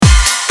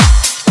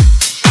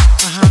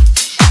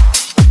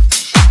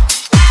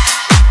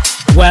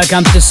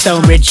Welcome to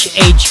StoneBridge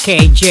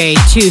HKJ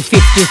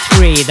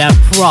 253, the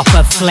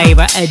proper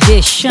flavor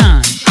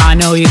edition. I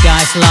know you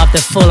guys love the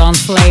full-on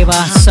flavor,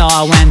 so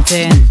I went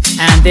in.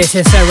 And this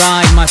is a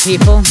ride, my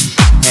people.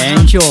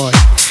 Enjoy.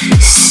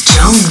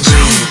 StoneBridge.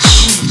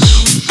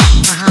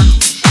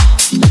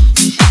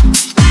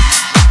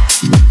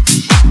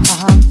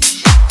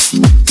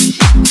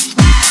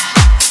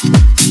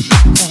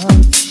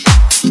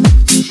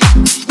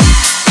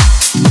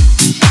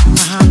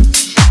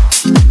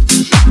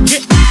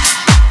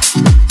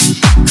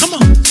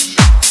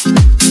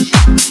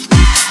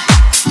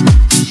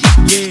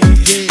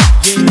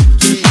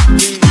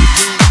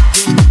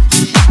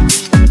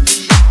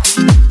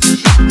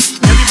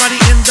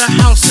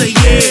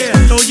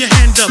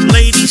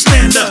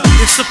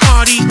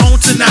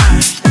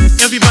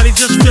 Everybody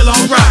just feel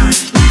alright.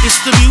 It's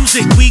the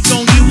music, we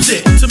gon' use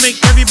it to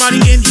make everybody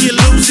in here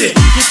lose it.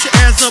 Get your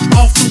ass up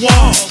off the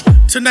wall.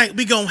 Tonight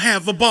we gon'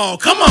 have a ball.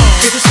 Come on.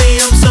 People say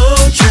I'm so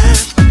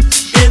trapped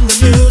in the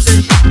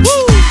music.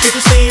 Woo.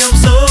 People say I'm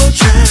so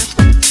trapped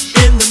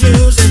in the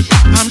music.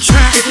 I'm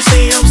trapped. People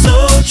say I'm so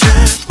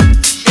trapped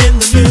in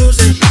the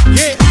music.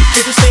 Yeah.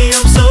 People say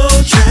I'm so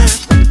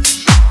trapped.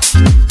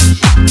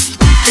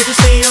 People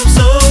say I'm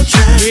so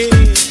trapped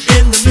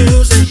in the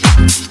music.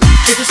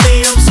 People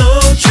say I'm so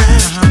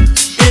trapped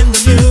in the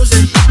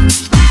music.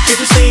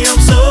 People say I'm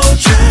so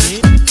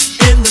trapped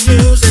in the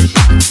music.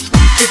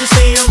 People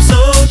say I'm so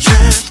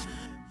trapped.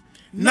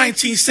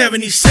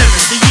 1977,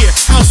 the year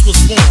house was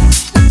born.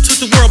 Took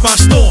the world by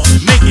storm,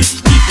 making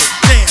people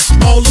dance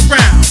all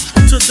around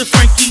to the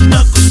Frankie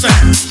Knuckles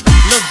sound.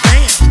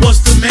 LeVan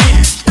was the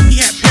man, he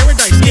had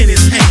paradise in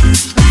his hand.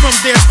 From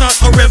there start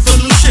a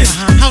revolution.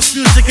 House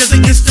music is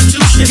an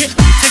institution,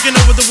 taking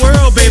over the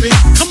world, baby.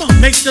 Come on,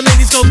 make the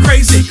ladies go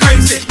crazy,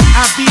 crazy.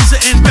 Ibiza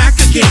and back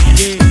again.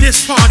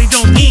 This party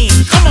don't end.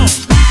 Come on,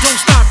 don't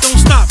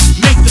stop.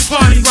 Make the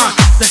party rock.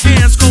 The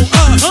hands go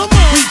up. Come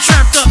on, we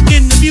trapped up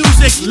in the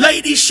music.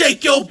 Ladies,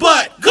 shake your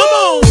butt. Come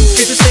on.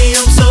 People say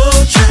I'm so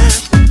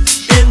trapped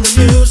in the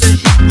music.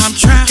 I'm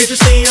trapped. People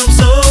say I'm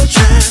so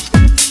trapped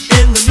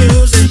in the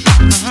music.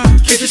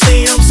 People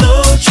say I'm so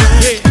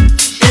trapped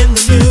in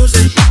the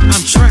music.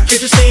 I'm trapped.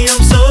 People say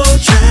I'm so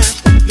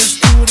trapped. Let's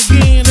do it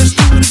again. Let's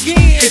do it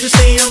again. People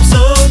say I'm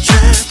so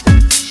trapped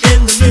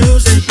in the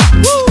music.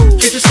 Woo.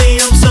 People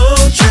say I'm so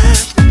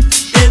trapped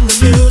in the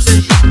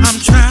music. I'm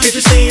trapped.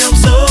 People say I'm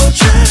so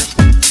trapped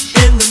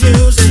in the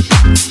music.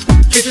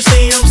 People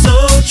say I'm so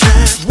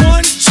trapped.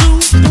 1,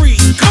 2, 3.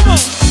 Come on.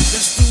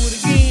 Let's do it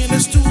again.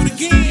 Let's do it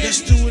again.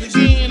 Let's do it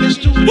again. Let's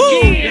do it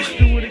again. Let's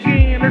do it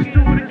again. Let's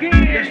do it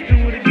again. Let's do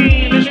it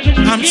again. Let's do it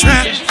again. I'm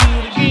trapped. Let's do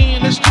it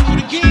again. Let's do it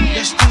again.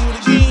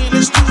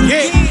 Let's do it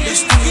again. Let's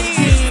do it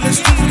again.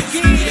 Let's do it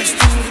again. Let's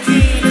do it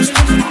again. Let's do it again. Let's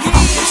do it again. Let's do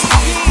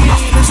it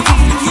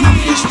again. Let's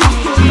do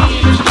it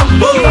again.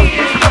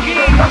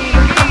 Let's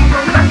do it again. Let's do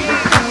it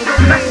again.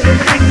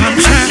 I'm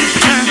trapped.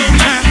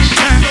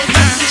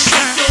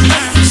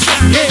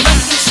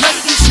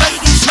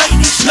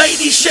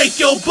 Ladies, shake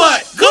your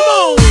butt. Come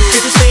on.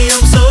 People say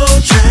I'm so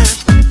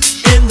trapped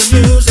in the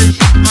music.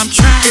 I'm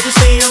trapped. People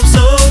say I'm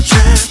so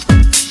trapped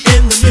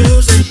in the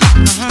music.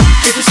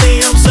 People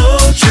say I'm so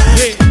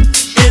trapped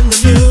in the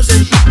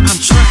music. I'm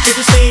trapped.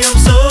 People say I'm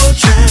so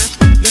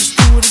trapped. Let's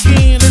do it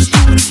again. Let's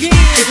do it again.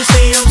 People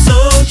say I'm so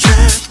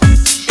trapped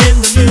in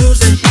the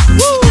music.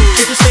 Woo.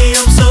 People say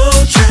I'm so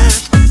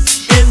trapped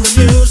in the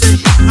music.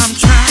 I'm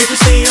trapped. People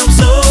say I'm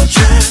so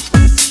trapped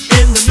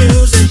in the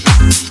music.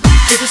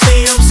 People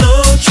say I'm so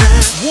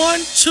trapped.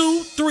 1,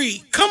 2,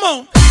 3. Come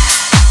on.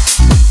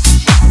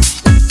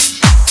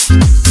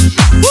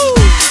 Woo.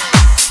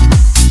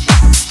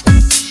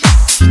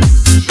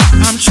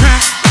 I'm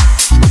trapped.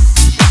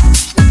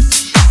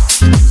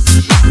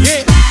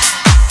 Yeah.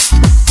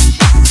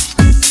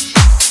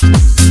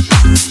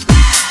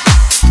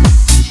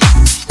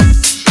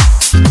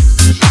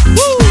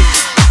 Woo.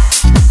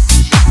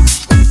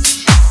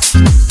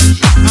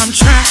 I'm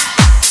trapped.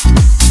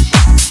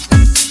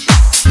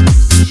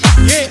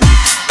 Yeah.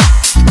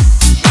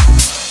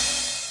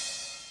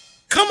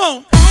 Come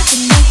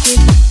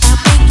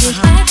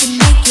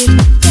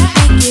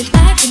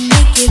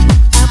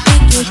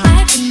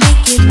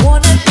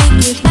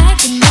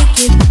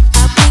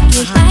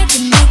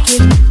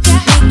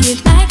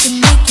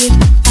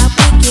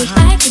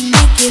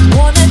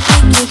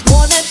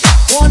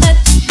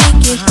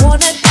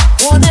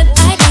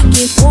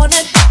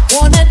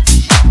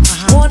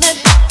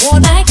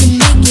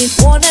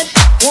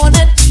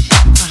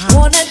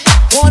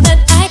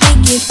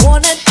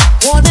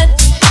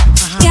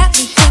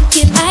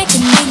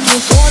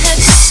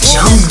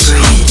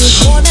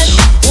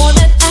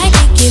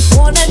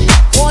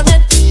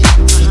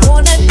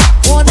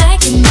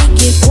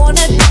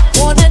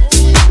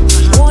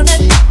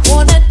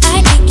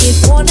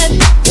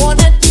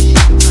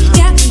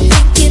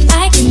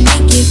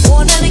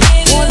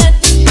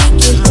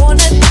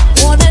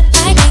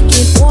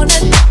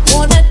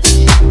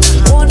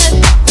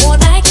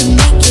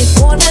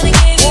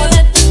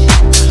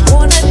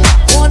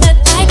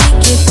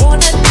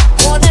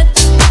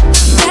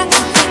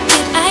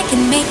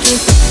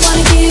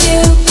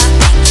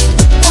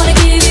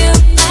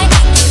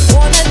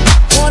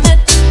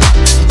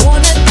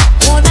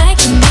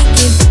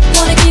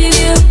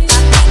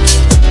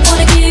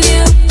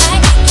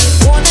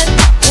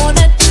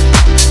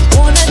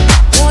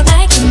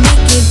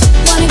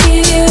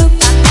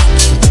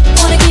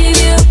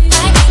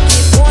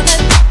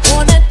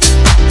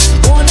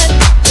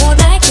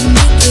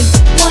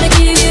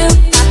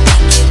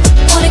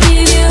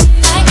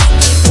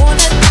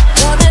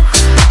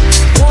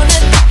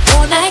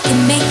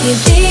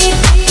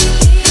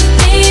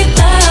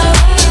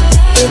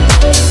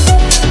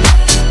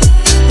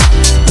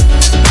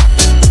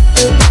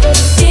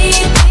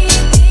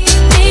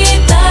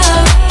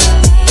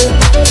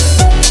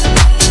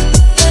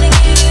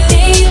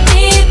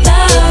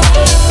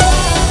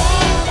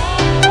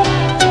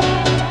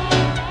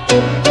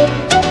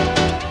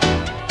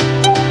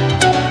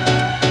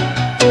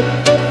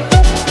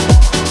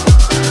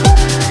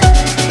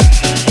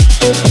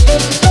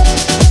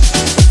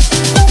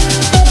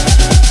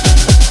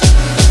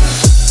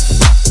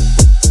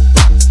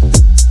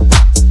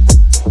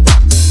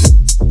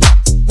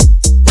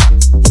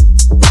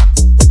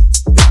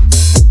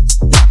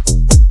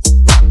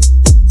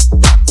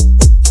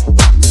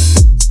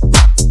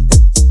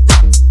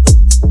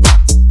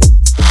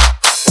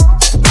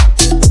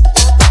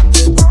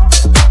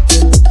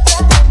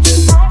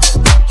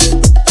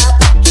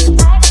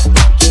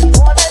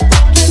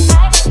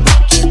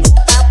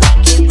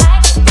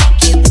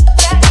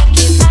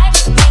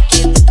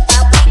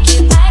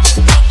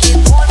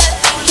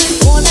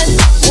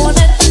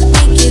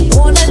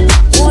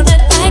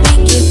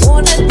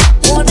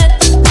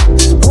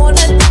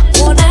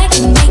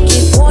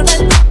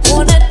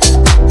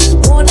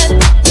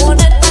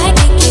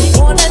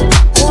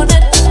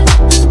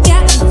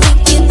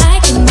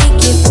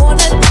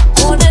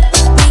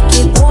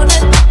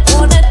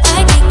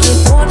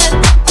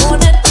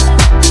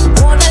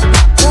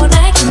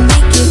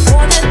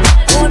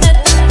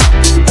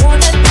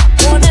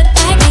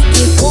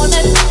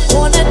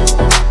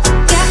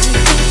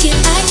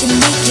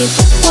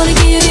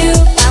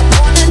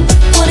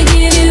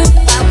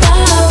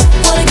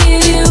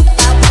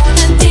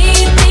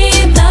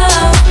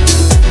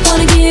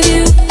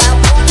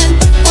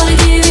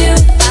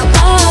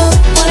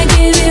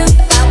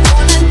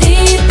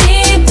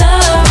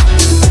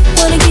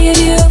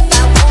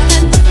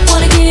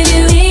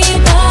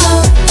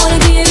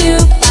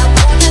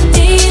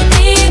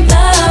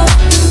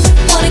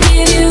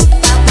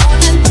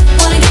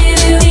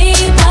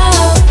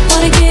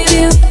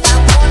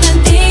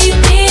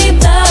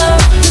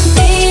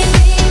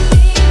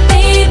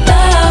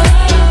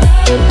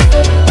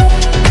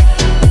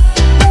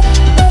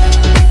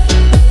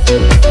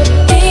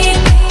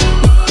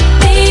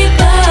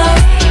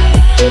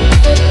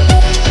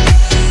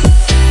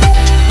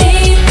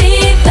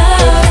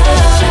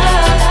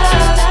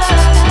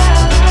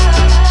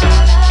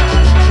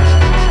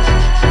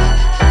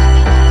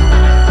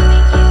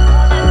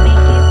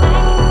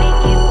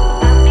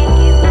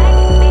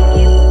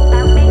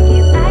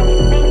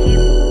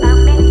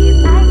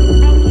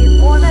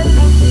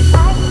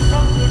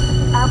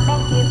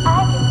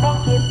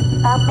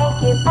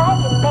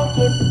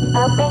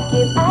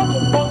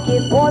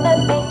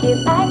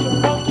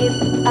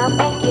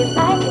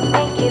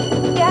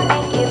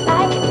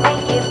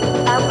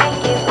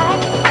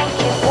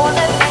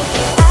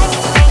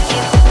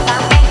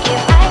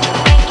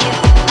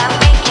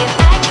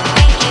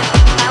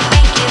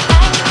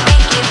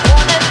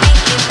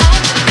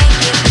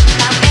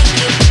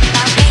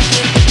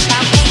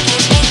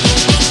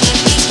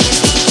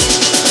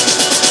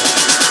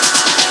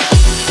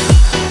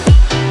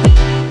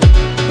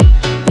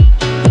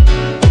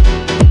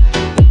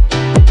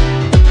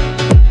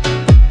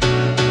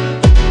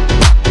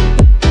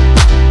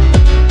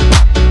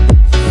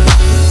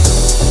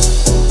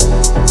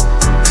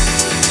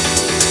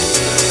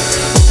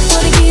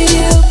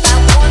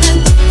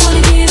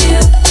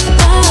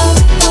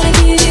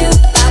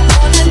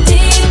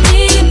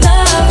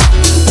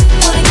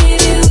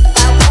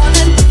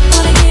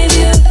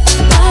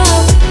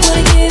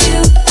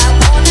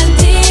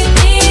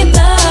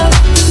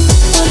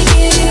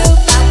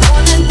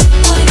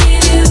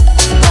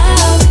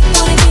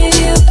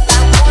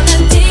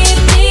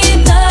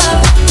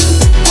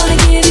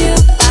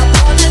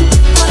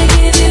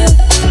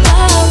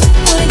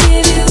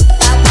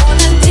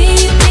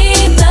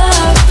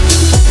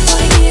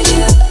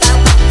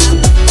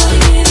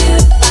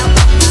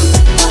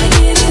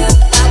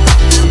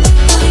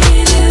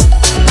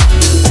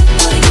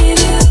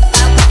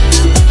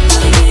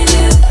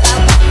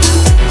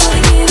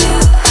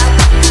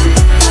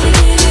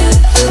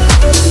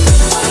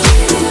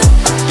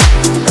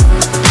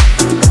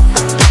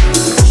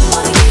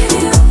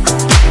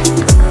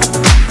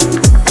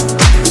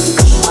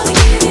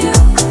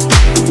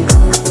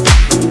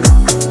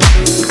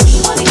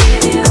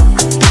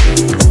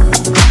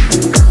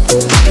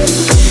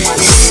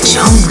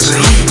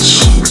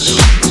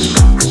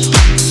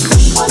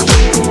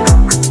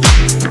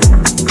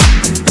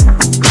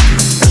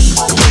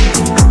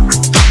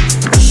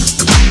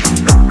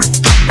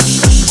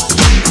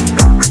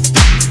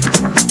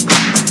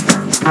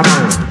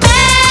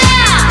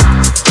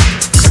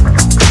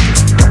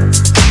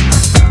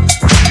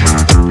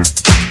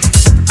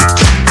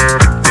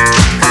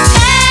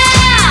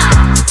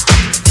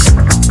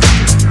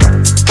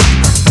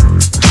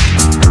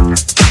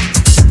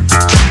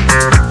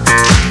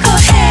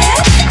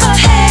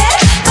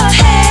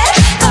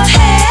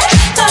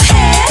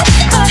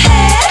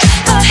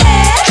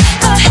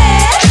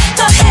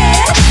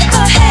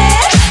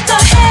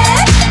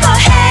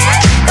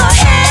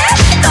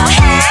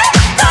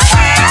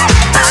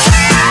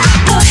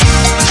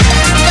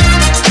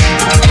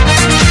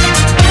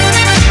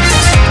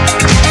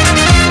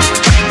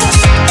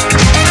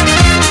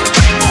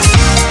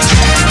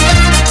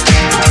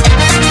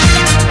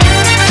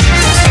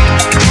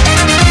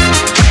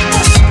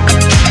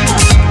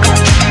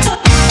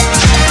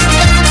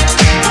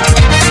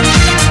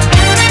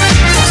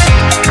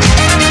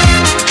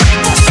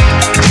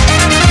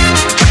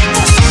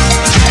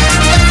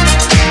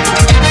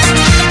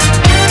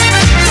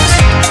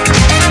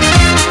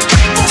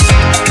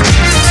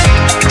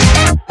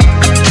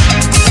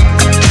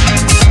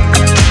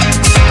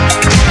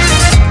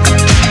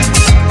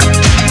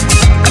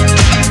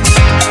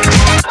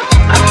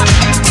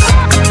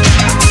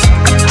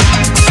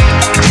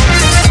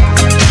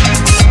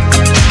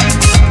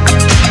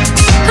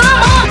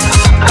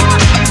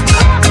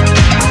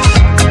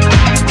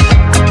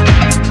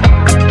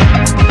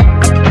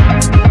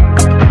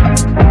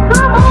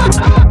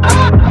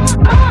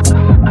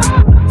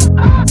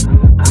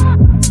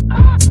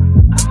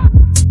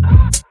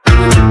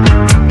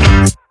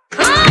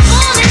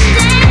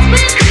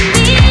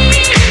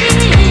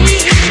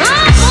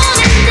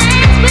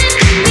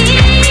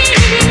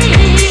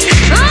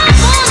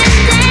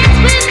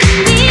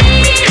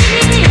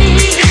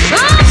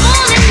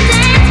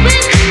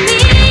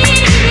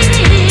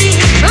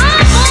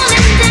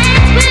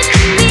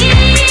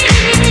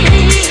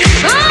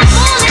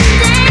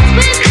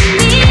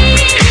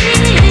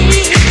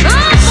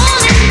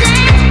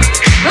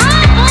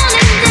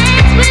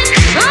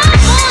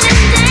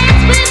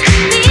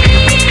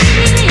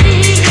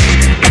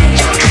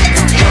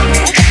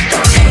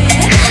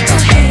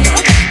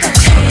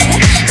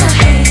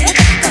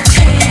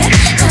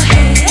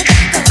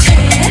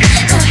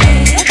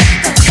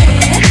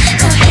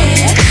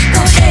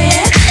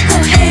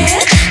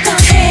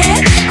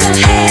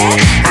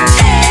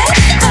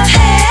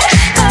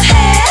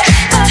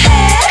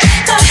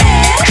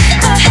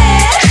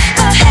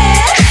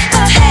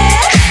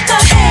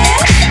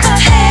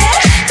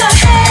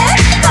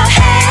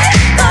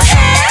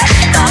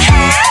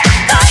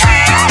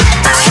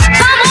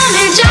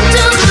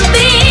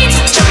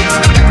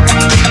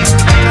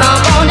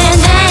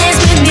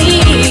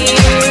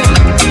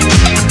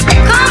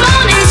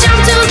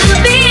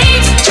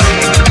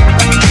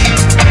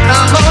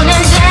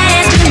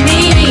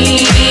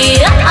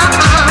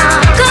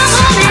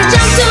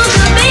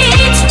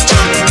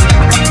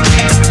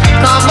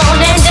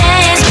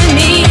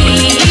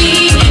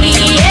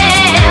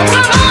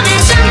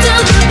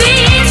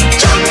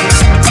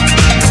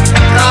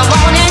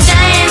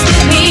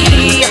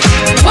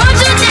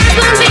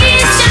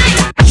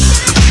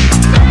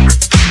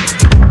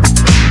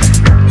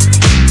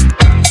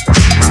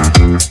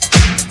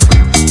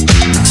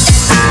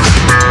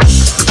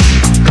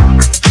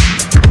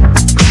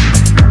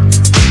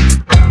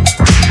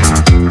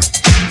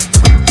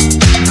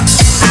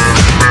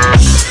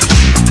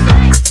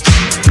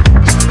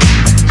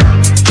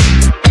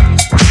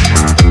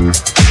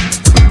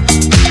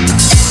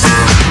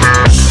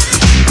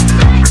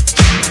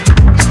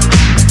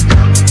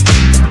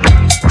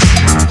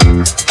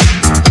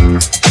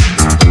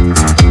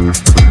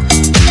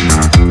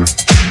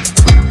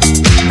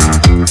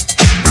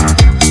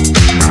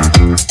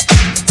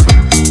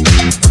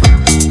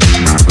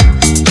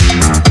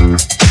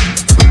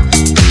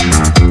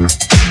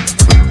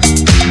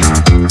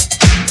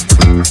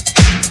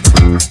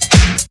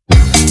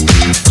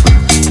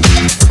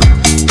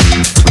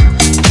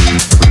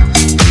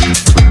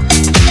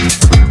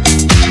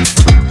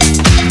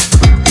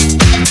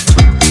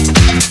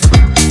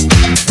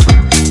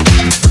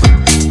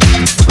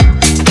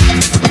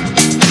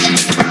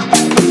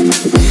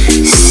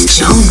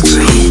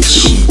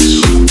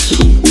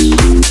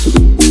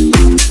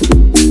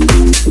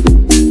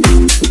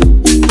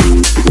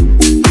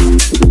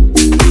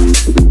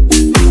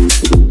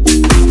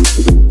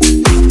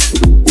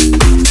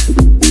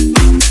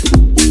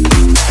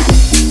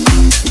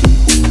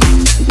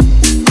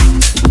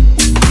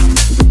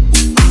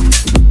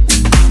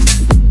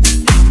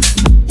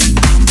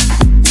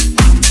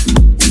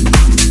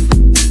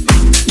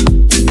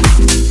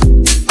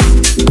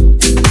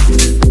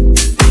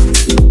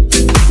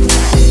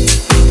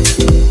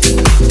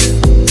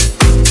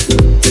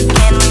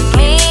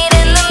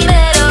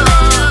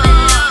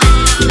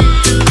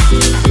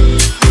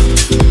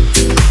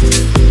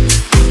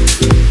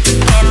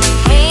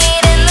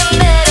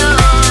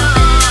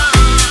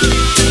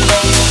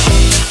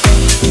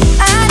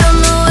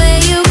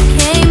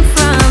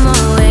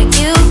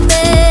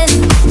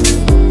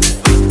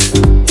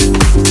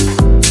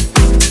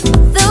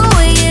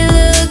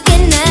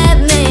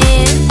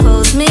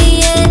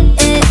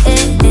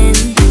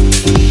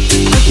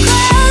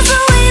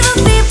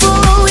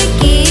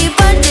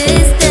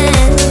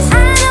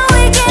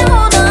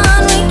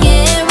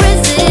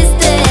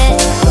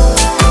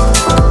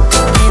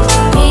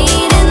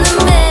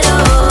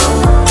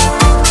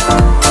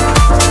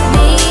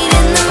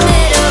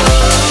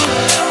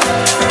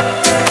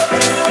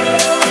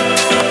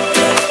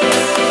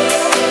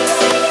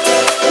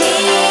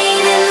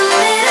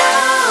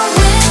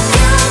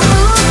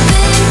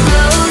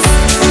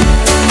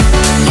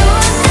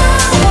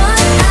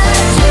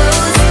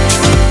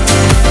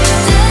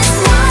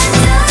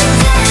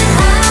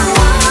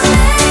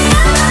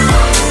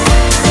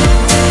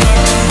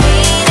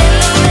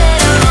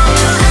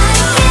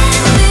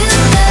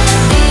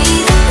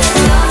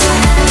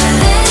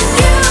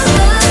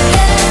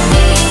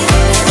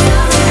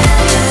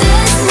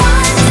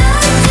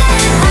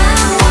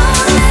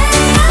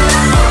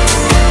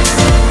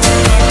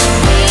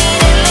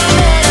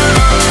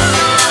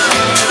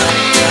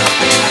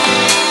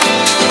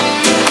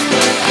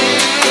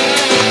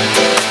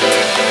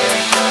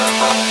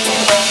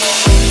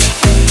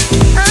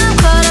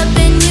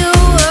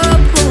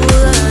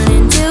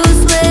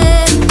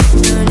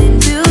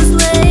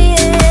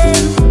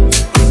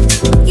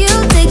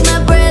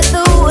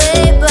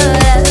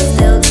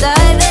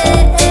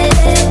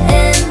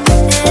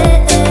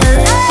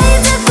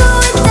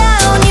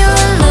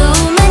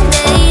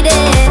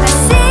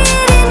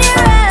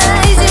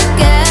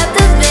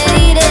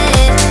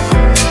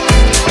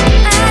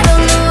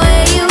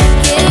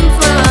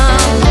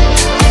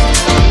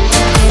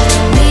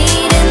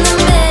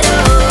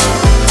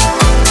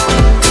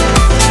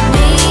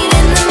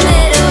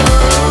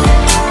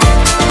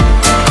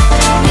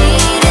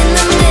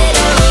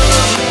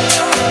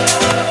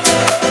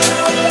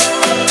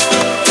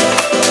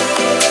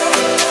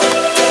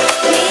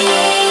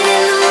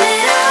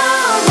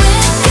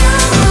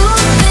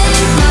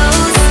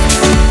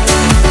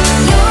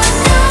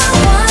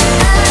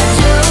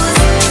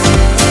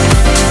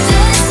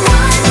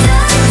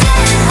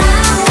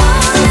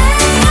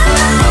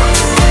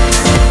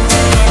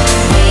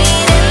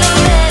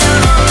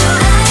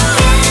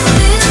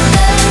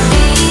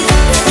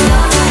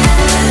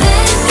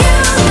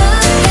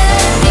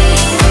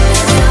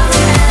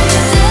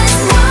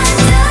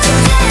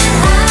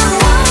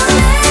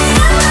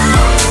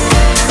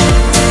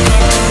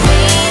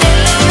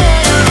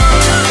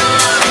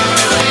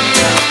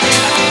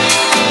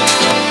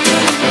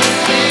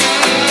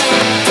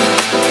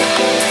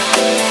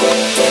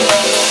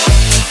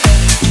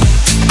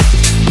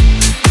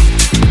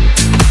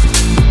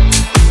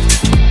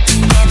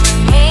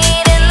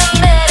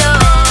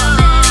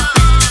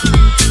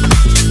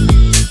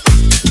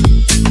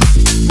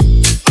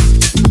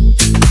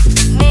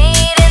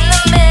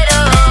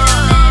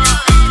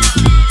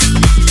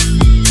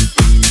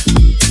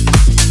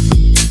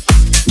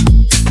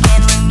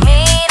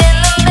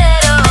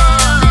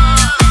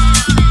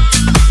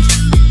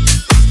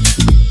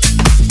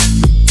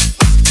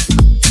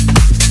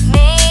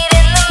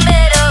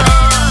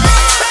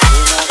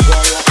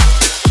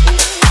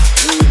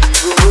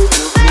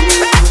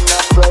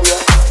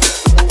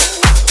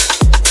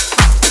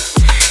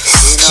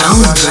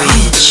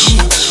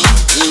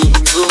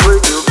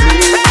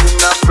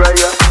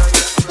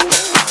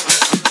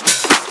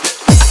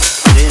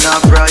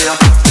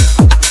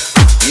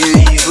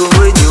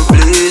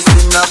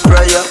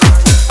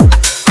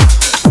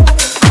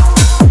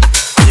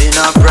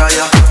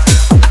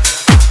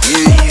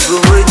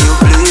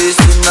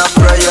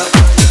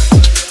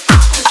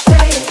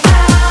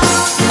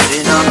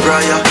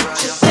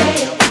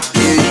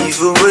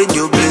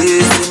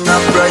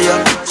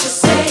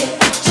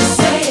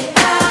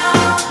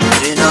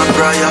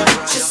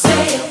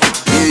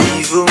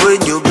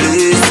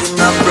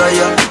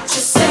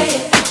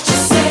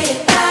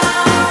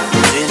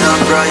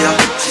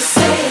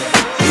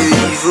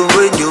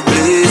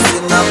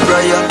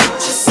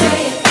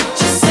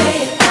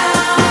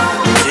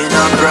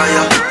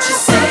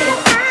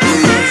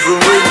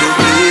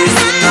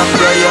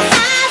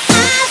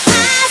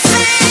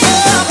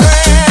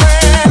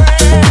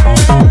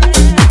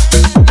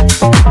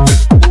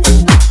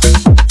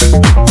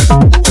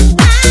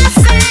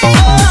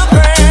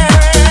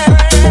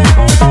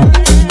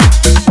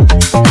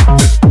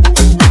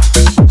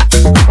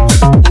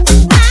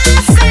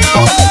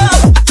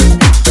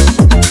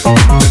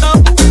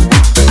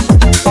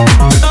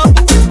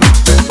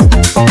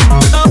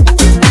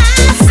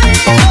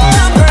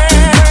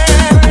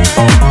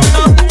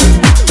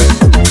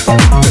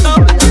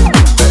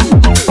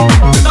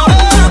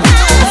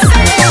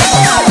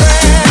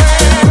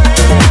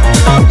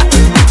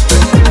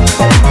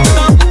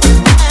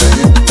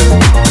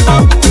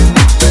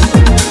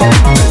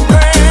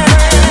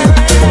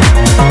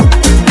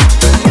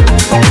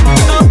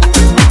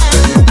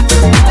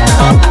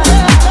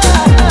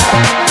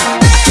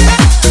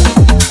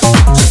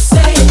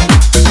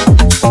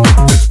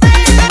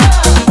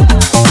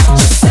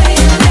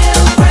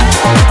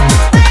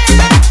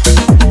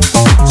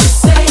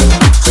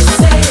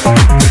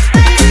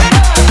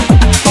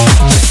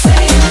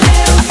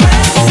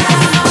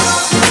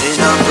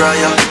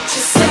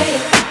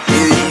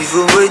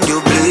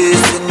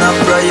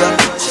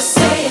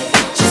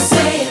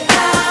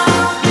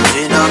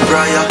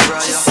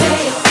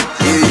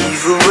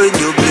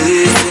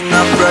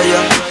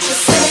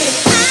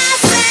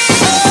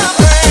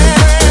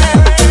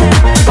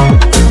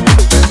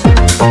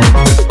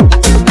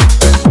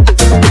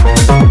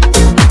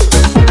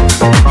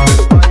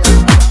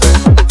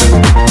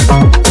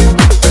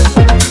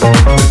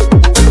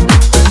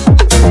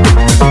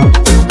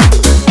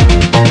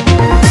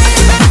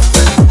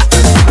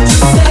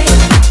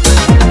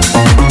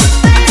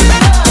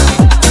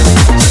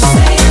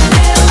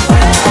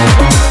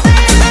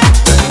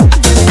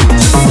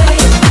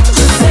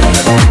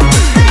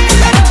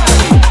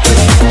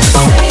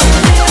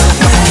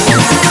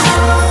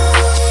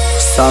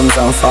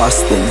I'm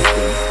fasting.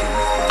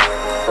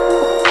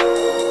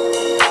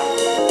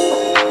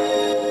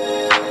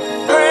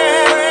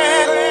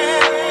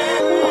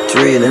 It's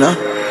real, you know?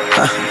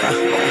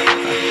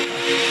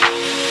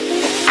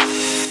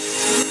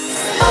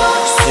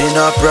 Sin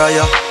a prayer,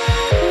 yeah.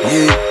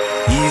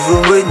 Even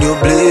when you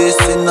bless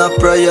in a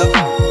prayer,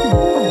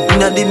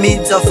 inna the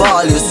midst of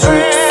all your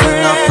streets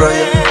in a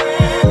prayer,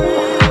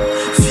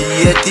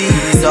 faith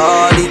is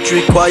all it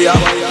require.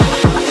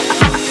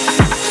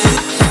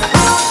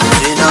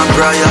 In a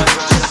prayer, yeah.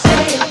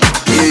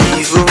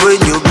 Even when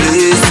you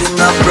bless in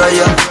a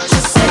prayer,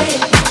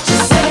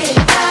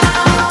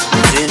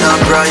 in a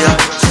prayer, yeah.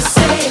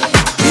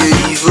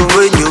 Even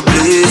when you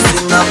bless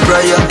in a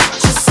prayer,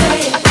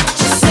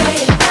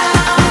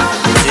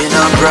 in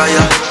a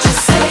prayer.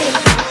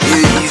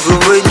 Even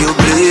when you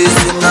bless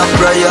in a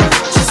prayer,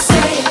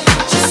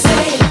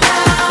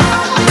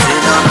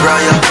 in a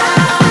prayer.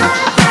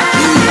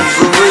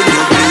 Even when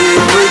you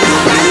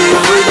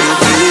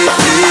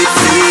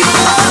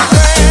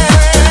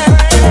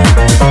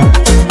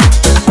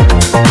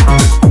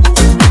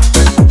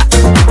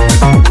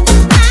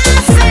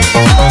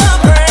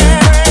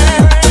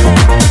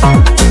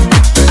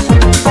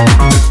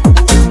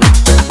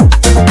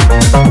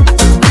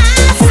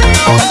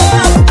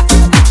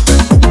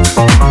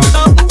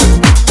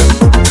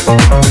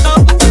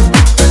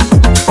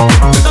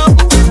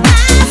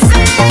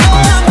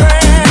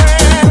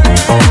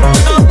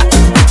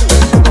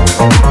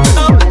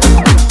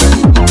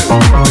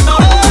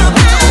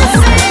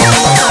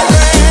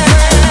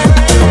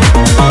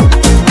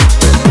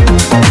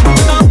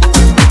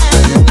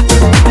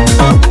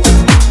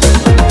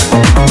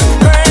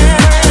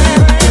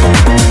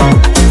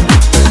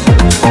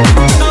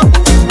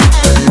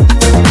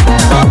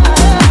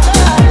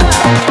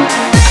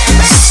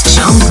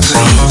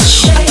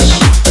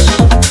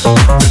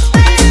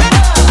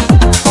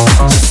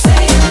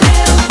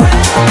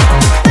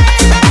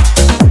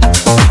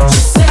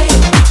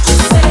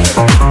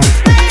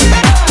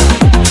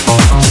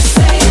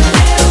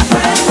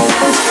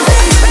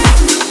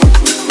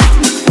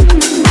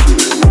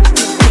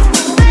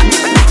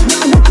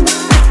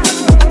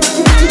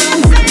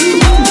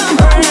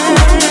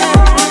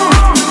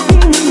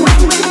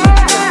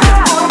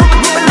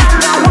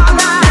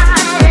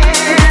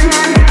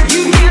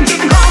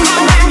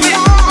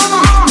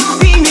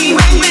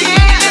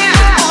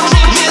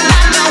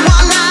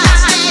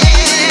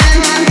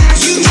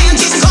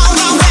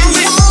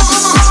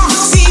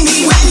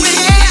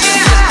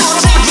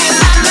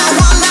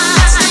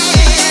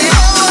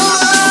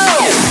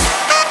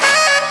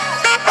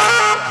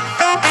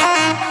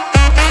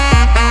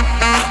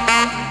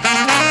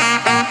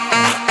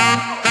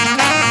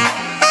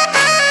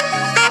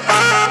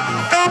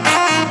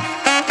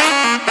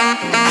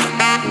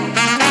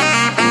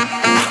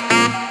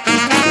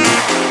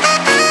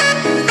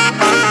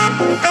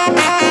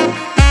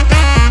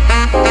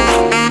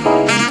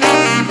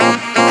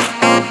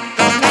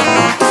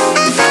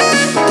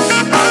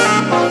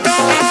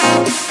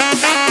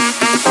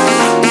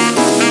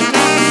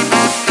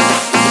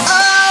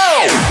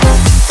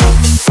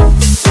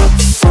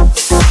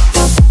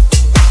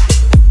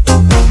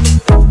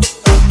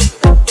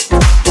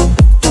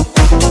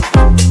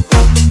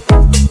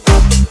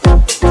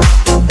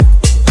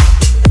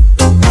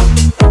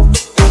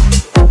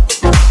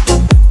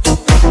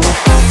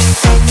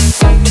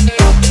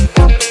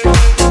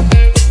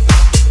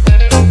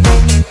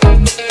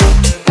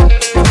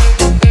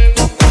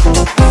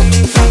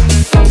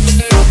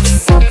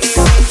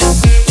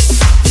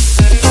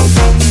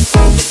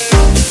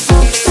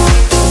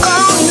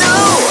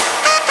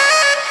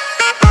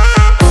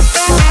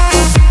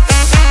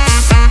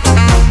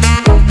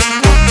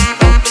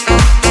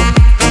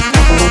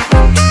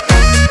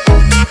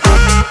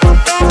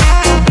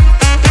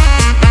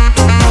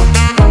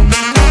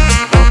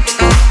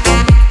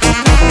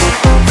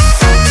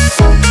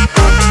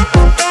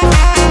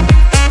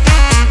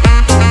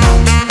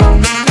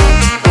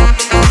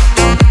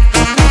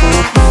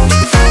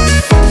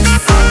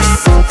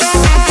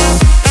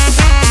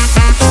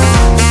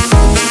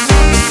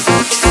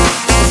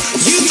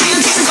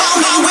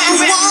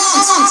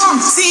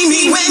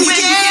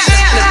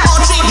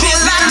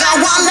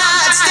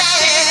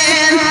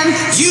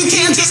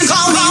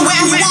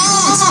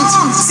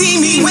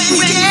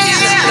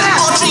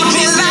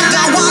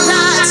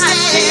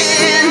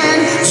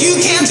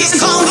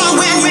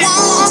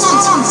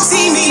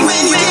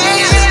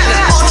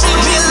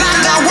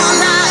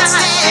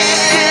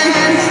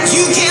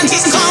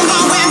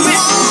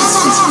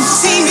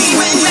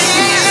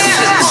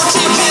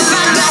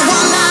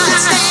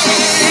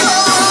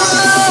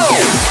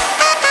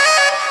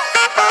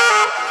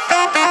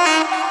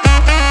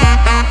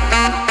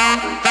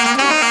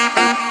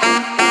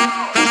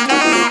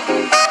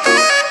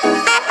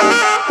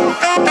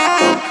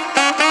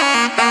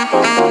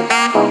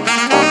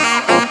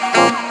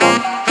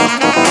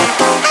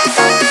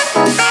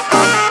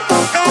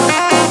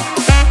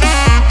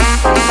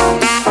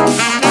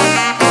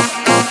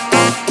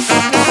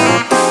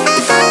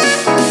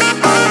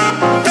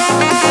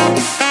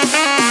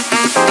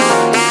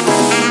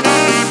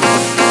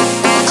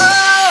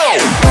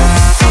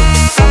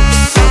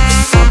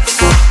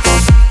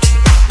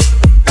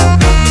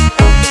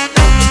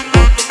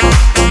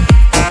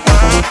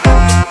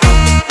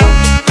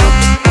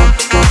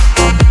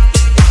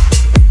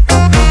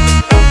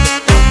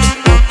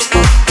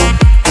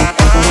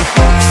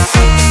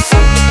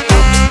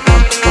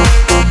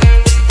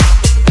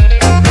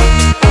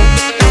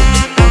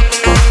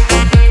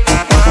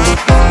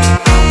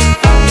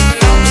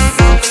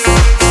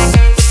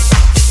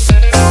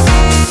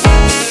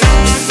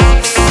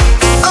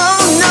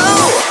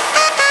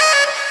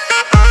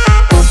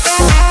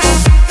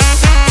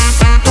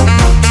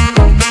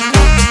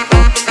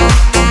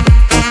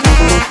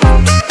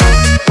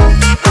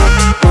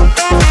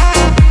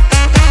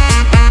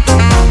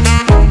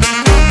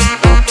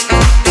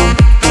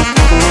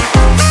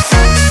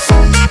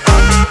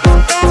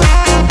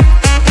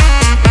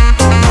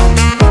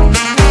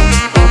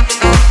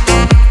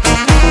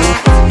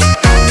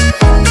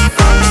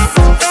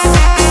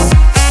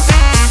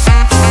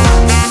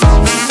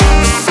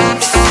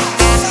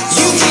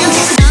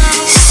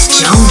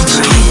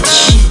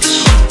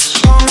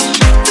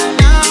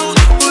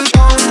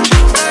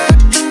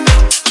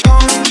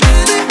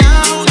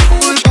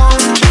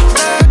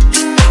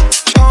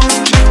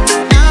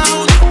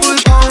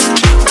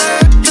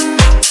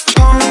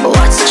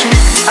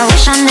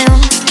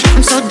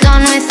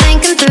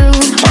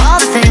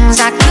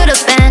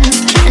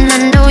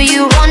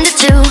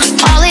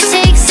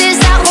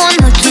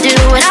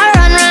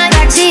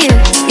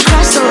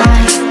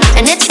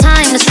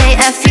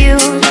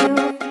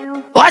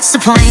What's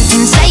the point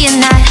in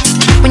saying that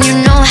when you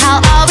know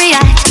how I'll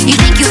react? You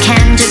think you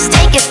can just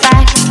take it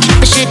back,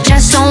 but shit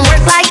just don't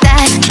work like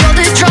that. You're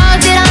the drug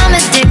that I'm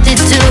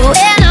addicted to,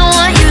 and I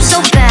want you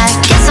so bad.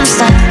 Guess I'm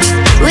stuck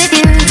with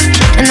you,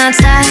 and that's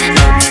that.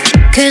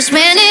 Cause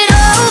when it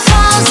all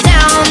falls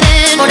down,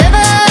 then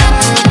whatever.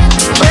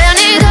 When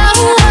it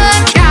don't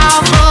work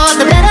out for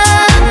the better,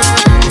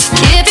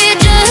 if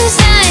it just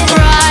ain't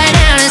right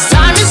and it's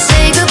time to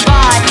say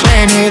goodbye.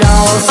 When it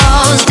all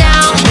falls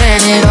down,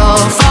 when it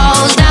all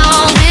falls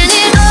down, when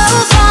it all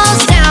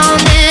falls down,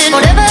 then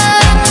whatever.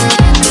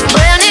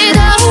 When it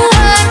don't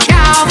work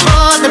out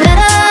for the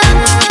better,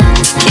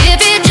 if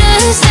it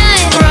just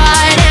ain't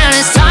right and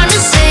it's time to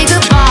say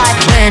goodbye.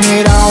 When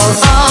it all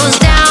falls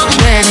down,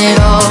 when it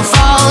all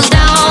falls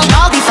down,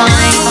 I'll be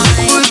fine.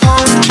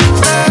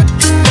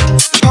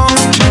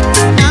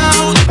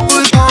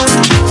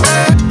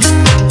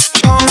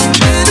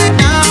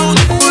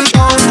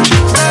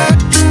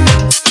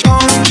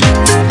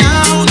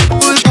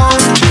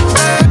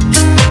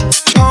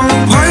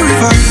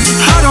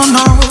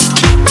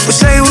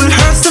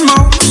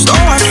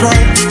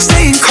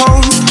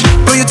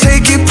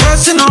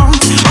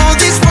 All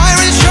these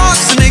firing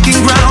shots are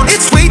making ground.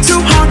 It's way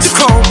too hard to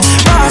cope,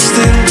 but I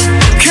still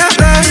can't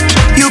let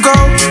you go.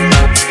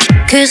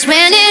 Cause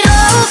when it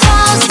all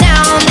falls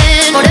down,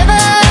 then whatever.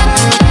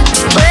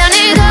 When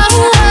it don't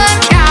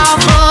work out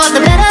for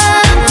the better,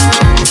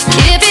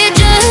 if it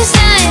just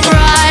ain't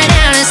right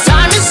and it's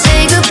time to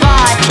say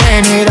goodbye.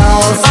 When it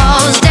all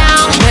falls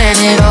down, when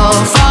it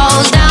all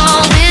falls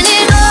down, when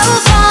it all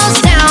falls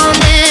down,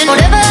 then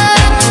whatever.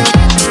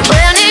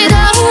 When it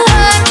don't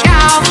work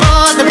out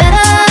for the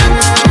better,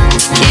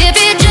 if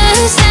it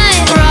just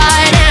ain't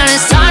right and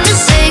it's time to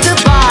say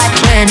goodbye.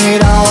 When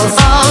it all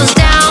falls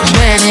down,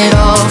 when it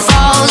all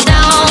falls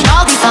down,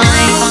 I'll be fine.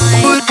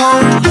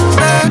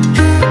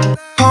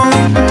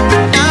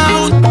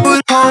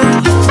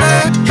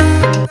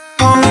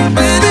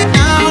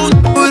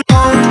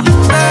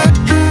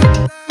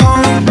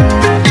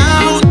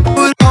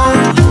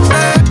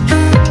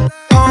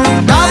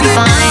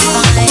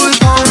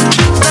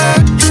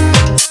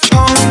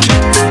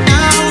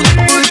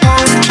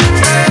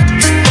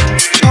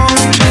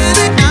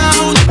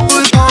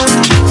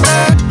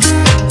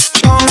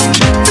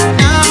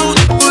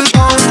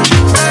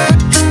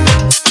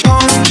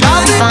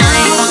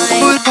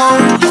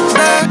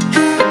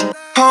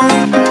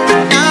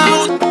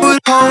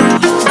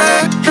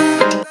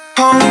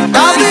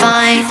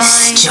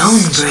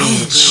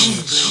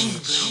 StoneBridge.